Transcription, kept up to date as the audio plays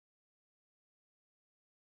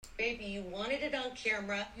Baby, you wanted it on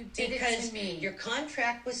camera because your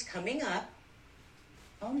contract was coming up.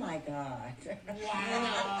 Oh my God.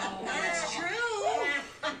 Wow. That's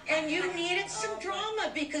true. And you needed some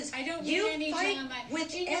drama because I don't need you any fight drama.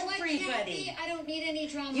 with You know everybody. What, Kathy? I don't need any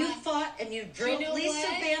drama. You fought and you drove Lisa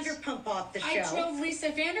what? Vanderpump off the show. I drove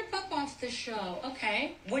Lisa Vanderpump off the show.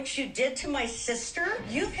 Okay. What you did to my sister?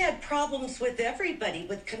 You've had problems with everybody,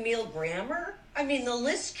 with Camille Grammer. I mean, the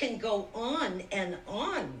list can go on and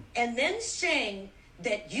on. And then saying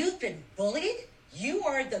that you've been bullied? You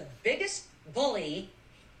are the biggest bully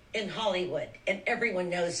in Hollywood, and everyone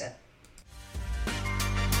knows it.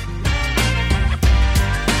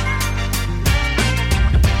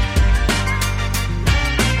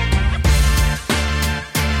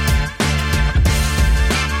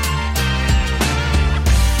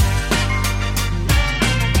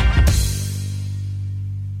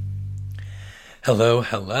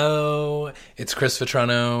 Hello. It's Chris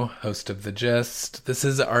Vetrano, host of The Gist. This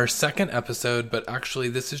is our second episode, but actually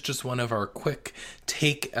this is just one of our quick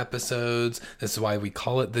take episodes. This is why we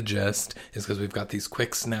call it The Gist, is because we've got these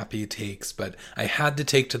quick, snappy takes. But I had to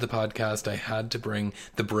take to the podcast. I had to bring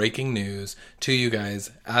the breaking news to you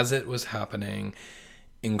guys as it was happening.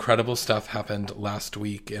 Incredible stuff happened last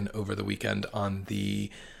week and over the weekend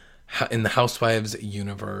in the Housewives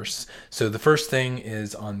universe. So the first thing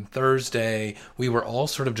is on Thursday, we were all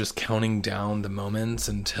sort of just counting down the moments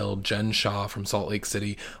until Jen Shah from Salt Lake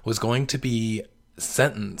City was going to be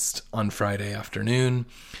sentenced on Friday afternoon.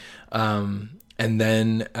 And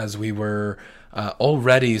then as we were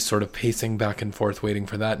already sort of pacing back and forth waiting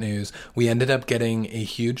for that news, we ended up getting a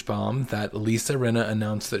huge bomb that Lisa Rinna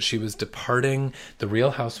announced that she was departing the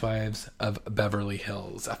Real Housewives of Beverly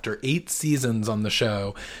Hills. After 8 seasons on the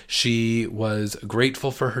show, she was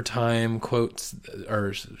grateful for her time,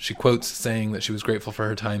 she quotes saying that she was grateful for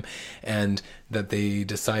her time and that they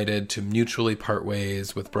decided to mutually part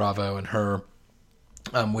ways with Bravo and her.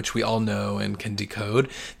 Which we all know and can decode,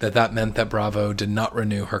 that meant that Bravo did not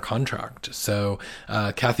renew her contract. So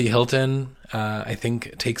Kathy Hilton, I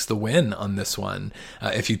think, takes the win on this one.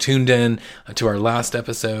 If you tuned in to our last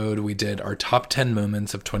episode, we did our top 10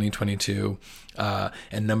 moments of 2022.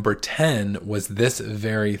 And number 10 was this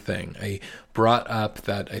very thing. I brought up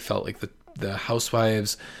that I felt like the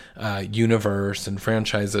Housewives universe and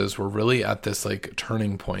franchises were really at this like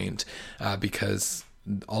turning point because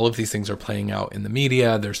all of these things are playing out in the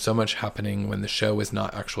media. There's so much happening when the show is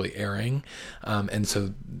not actually airing. And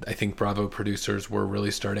so I think Bravo producers were really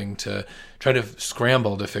starting to try to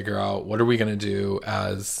scramble to figure out what are we going to do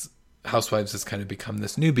as Housewives has kind of become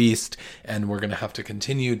this new beast, and we're going to have to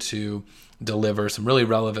continue to deliver some really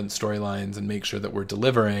relevant storylines and make sure that we're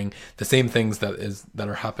delivering the same things that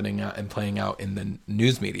are happening and playing out in the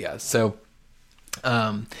news media. So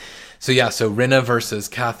Rinna versus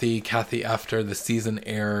Kathy. Kathy, after the season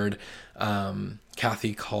aired,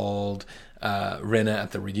 Kathy called Rinna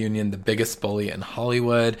at the reunion the biggest bully in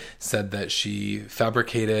Hollywood, said that she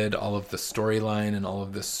fabricated all of the storyline and all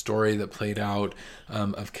of this story that played out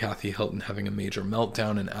of Kathy Hilton having a major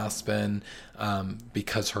meltdown in Aspen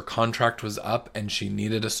because her contract was up and she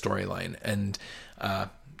needed a storyline. And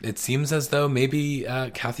it seems as though maybe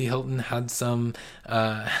Kathy Hilton had some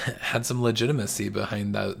legitimacy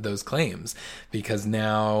behind those claims, because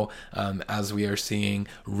now, as we are seeing,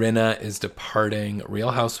 Rinna is departing Real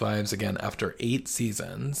Housewives again after 8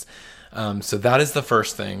 seasons. So that is the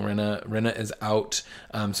first thing. Rinna is out.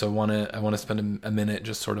 So I want to spend a minute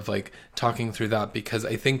just sort of like talking through that, because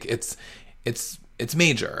I think it's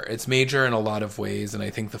major. It's major in a lot of ways, and I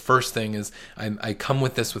think the first thing is I come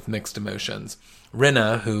with this with mixed emotions.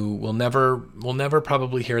 Rinna, who will never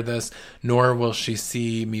probably hear this, nor will she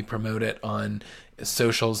see me promote it on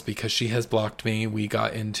socials because she has blocked me. We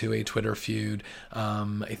got into a Twitter feud.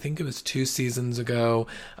 I think it was 2 seasons ago.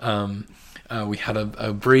 We had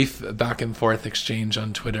a brief back and forth exchange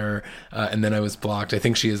on Twitter, and then I was blocked. I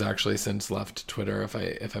think she has actually since left Twitter,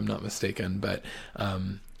 if I'm not mistaken. But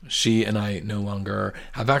she and I no longer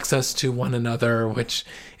have access to one another, which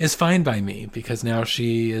is fine by me, because now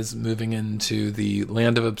she is moving into the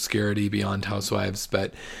land of obscurity beyond Housewives.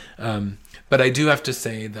 But I do have to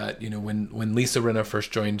say that, when Lisa Rinna first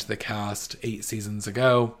joined the cast 8 seasons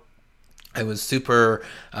ago, I was super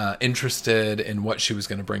interested in what she was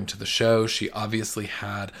going to bring to the show. She obviously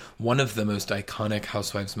had one of the most iconic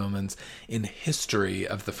Housewives moments in history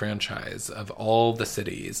of the franchise, of all the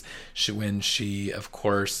cities, when she, of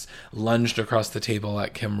course, lunged across the table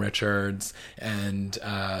at Kim Richards and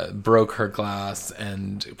broke her glass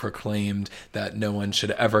and proclaimed that no one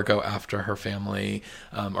should ever go after her family,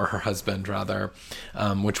 or her husband, rather,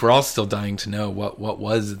 which we're all still dying to know. What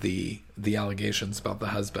was the the allegations about the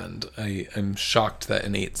husband. I'm shocked that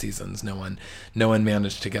in 8 seasons no one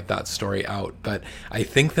managed to get that story out. But I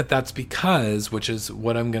think that that's because, which is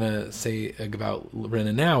what I'm gonna say about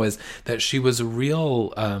Rinna now, is that she was a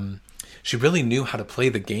real she really knew how to play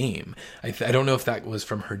the game. I don't know if that was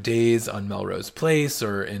from her days on Melrose Place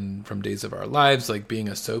or from Days of Our Lives, like being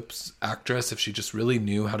a soaps actress, if she just really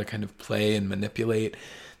knew how to kind of play and manipulate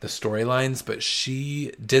the storylines. But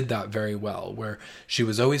she did that very well, where she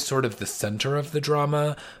was always sort of the center of the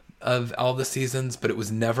drama of all the seasons, but it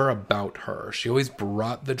was never about her. She always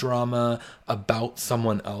brought the drama about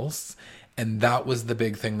someone else. And that was the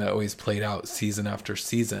big thing that always played out season after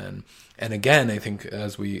season. And again, I think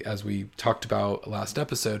as we talked about last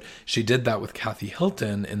episode, she did that with Kathy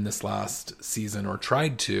Hilton in this last season, or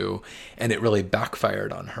tried to, and it really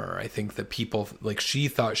backfired on her. I think that people, like, she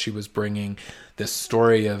thought she was bringing this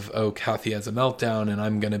story of, oh, Kathy has a meltdown and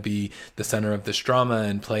I'm going to be the center of this drama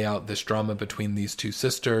and play out this drama between these two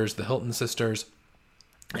sisters, the Hilton sisters.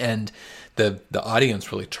 And the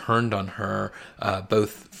audience really turned on her,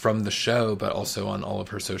 both from the show, but also on all of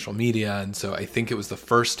her social media. And so I think it was the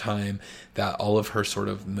first time that all of her sort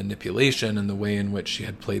of manipulation and the way in which she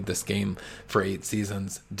had played this game for 8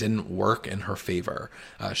 seasons didn't work in her favor.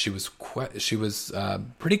 She was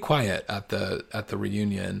pretty quiet at the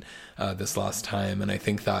reunion this last time, and I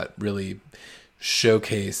think that really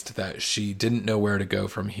showcased that she didn't know where to go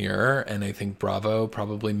from here. And I think Bravo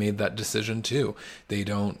probably made that decision too.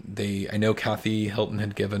 I know Kathy Hilton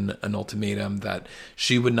had given an ultimatum that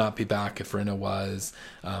she would not be back if Rinna was.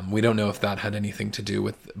 We don't know if that had anything to do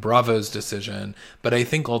with Bravo's decision, but I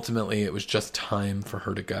think ultimately it was just time for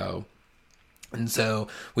her to go. And so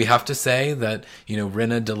we have to say that,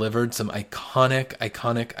 Rinna delivered some iconic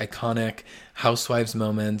Housewives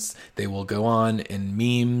moments. They will go on in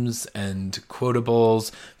memes and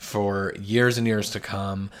quotables for years and years to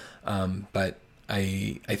come. But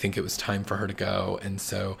I think it was time for her to go. And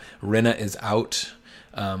so Rinna is out,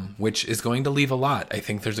 which is going to leave a lot. I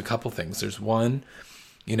think there's a couple things. There's one,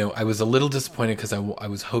 I was a little disappointed because I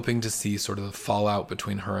was hoping to see sort of the fallout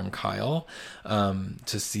between her and Kyle,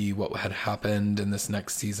 to see what had happened in this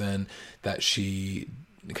next season, that she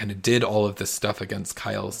kind of did all of this stuff against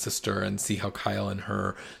Kyle's sister, and see how Kyle and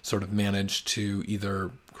her sort of managed to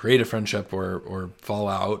either create a friendship or fall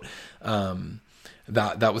out.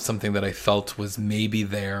 That was something that I felt was maybe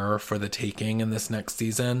there for the taking in this next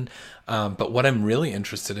season. But what I'm really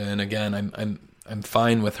interested in, again, I'm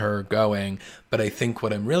fine with her going, but I think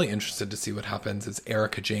what I'm really interested to see what happens is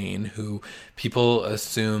Erika Jayne, who people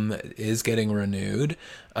assume is getting renewed,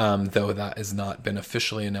 though that has not been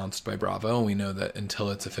officially announced by Bravo. We know that until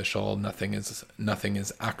it's official, nothing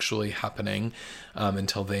is actually happening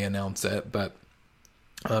until they announce it. But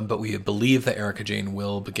we believe that Erika Jayne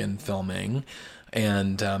will begin filming.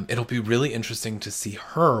 And it'll be really interesting to see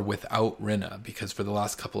her without Rinna, because for the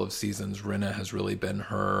last couple of seasons, Rinna has really been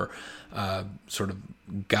her sort of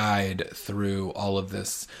guide through all of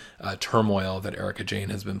this turmoil that Erika Jayne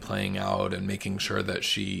has been playing out, and making sure that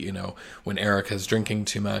she, when Erika's drinking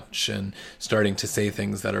too much and starting to say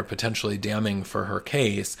things that are potentially damning for her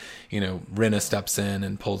case, Rinna steps in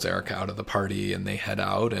and pulls Erika out of the party, and they head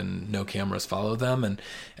out and no cameras follow them.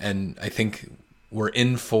 And I think we're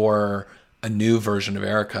in for a new version of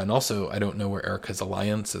Erika. And also, I don't know where Erika's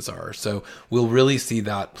alliances are. So we'll really see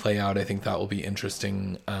that play out. I think that will be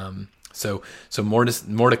interesting. So more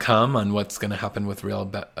to come on what's going to happen with Real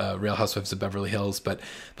Housewives of Beverly Hills. But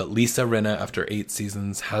Lisa Rinna, after 8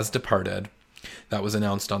 seasons, has departed. That was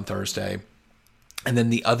announced on Thursday. And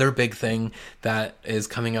then the other big thing that is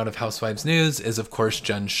coming out of Housewives news is, of course,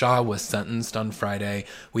 Jen Shah was sentenced on Friday.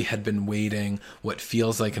 We had been waiting what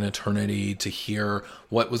feels like an eternity to hear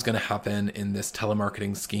what was going to happen in this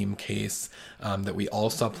telemarketing scheme case that we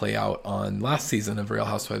all saw play out on last season of Real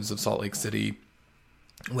Housewives of Salt Lake City,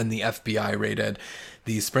 when the FBI raided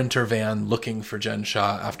the Sprinter van looking for Jen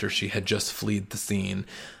Shah after she had just fled the scene.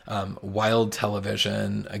 Wild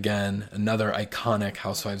television, again, another iconic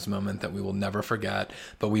Housewives moment that we will never forget,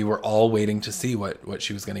 but we were all waiting to see what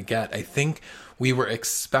she was going to get. I think we were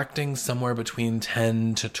expecting somewhere between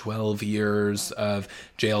 10 to 12 years of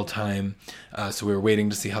jail time, so we were waiting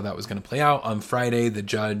to see how that was going to play out. On Friday, the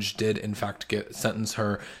judge did, in fact, sentence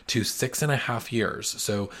her to 6.5 years.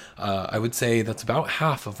 So I would say that's about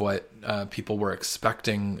half of what people were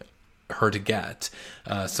expecting her to get.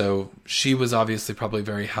 So she was obviously probably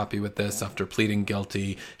very happy with this. After pleading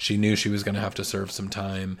guilty, she knew she was going to have to serve some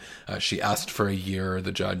time. She asked for a year.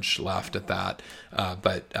 The judge laughed at that.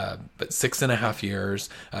 But 6.5 years.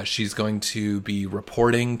 She's going to be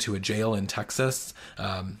reporting to a jail in Texas.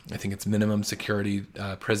 I think it's minimum security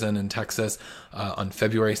prison in Texas on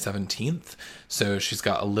February 17th. So she's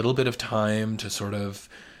got a little bit of time to sort of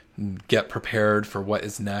get prepared for what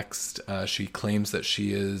is next. She claims that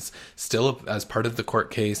she is still, as part of the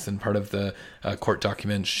court case and part of the court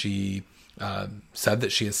documents, she said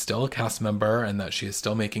that she is still a cast member and that she is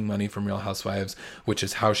still making money from Real Housewives, which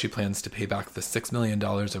is how she plans to pay back the $6 million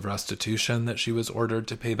of restitution that she was ordered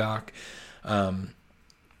to pay back.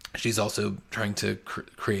 She's also trying to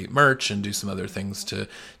create merch and do some other things to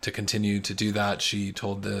continue to do that. She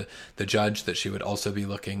told the judge that she would also be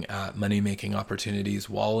looking at money-making opportunities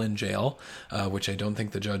while in jail, which I don't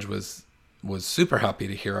think the judge was super happy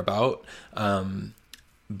to hear about.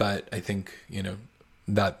 But I think,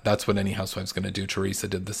 that's what any housewife is going to do. Teresa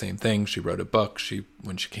did the same thing. She wrote a book.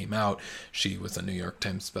 When she came out, she was a New York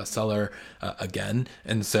Times bestseller again.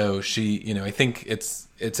 And so she, I think it's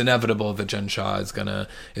inevitable that Jen Shah is gonna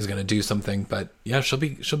do something. But yeah, she'll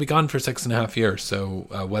be gone for 6.5 years. So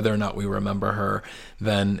whether or not we remember her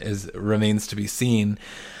then remains to be seen.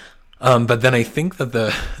 But then I think that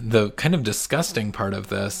the kind of disgusting part of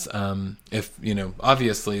this,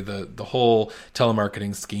 obviously the whole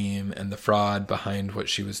telemarketing scheme and the fraud behind what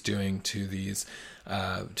she was doing to these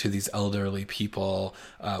elderly people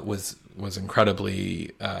was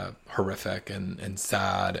incredibly horrific and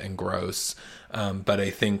sad and gross. But I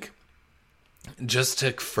think just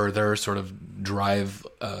to further sort of drive,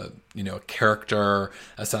 a character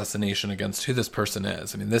assassination against who this person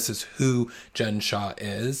is. I mean, this is who Jen Shah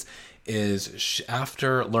is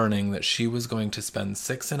after learning that she was going to spend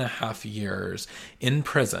 6.5 years in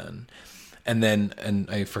prison. And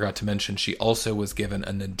I forgot to mention, she also was given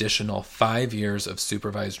an additional 5 years of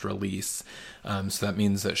supervised release. So that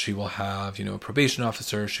means that she will have, a probation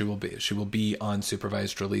officer. She will be on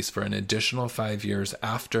supervised release for an additional 5 years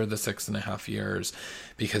after the 6.5 years,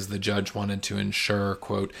 because the judge wanted to ensure,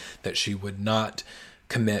 quote, that she would not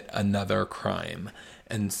commit another crime.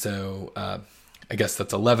 And so, I guess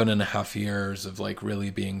that's 11.5 years of really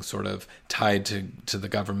being sort of tied to the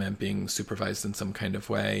government, being supervised in some kind of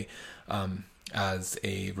way as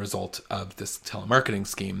a result of this telemarketing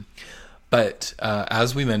scheme. But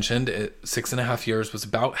as we mentioned, 6.5 years was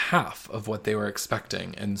about half of what they were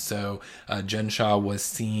expecting. And so Jen Shah was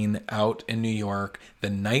seen out in New York the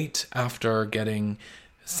night after getting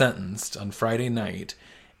sentenced on Friday night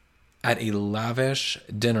at a lavish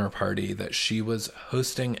dinner party that she was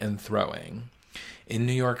hosting and throwing in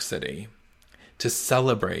New York City to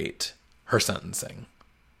celebrate her sentencing.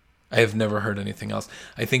 I have never heard anything else.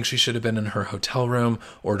 I think she should have been in her hotel room,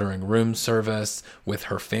 ordering room service with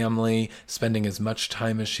her family, spending as much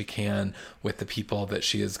time as she can with the people that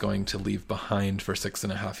she is going to leave behind for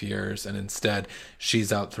 6.5 years. And instead,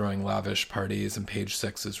 she's out throwing lavish parties, and Page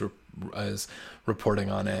Six is reporting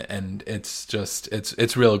on it, and it's just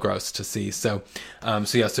it's real gross to see. So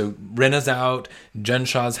Rinna's out, Jen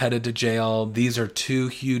Shah's headed to jail. These are two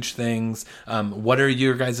huge things. What are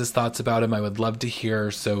your guys' thoughts about him? I would love to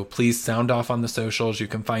hear. So please sound off on the socials. You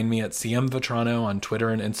can find me at CM Vetrano on Twitter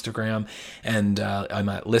and Instagram, and I'm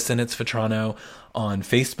at Listen It's Vetrano on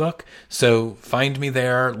Facebook. So find me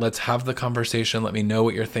there. Let's have the conversation. Let me know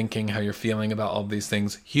what you're thinking, how you're feeling about all of these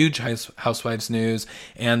things. Huge Housewives news,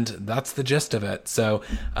 and that's the gist of it. So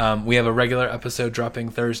we have a regular episode dropping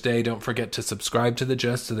Thursday. Don't forget to subscribe to The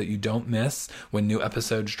Gist so that you don't miss when new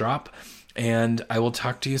episodes drop. And I will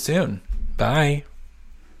talk to you soon. Bye.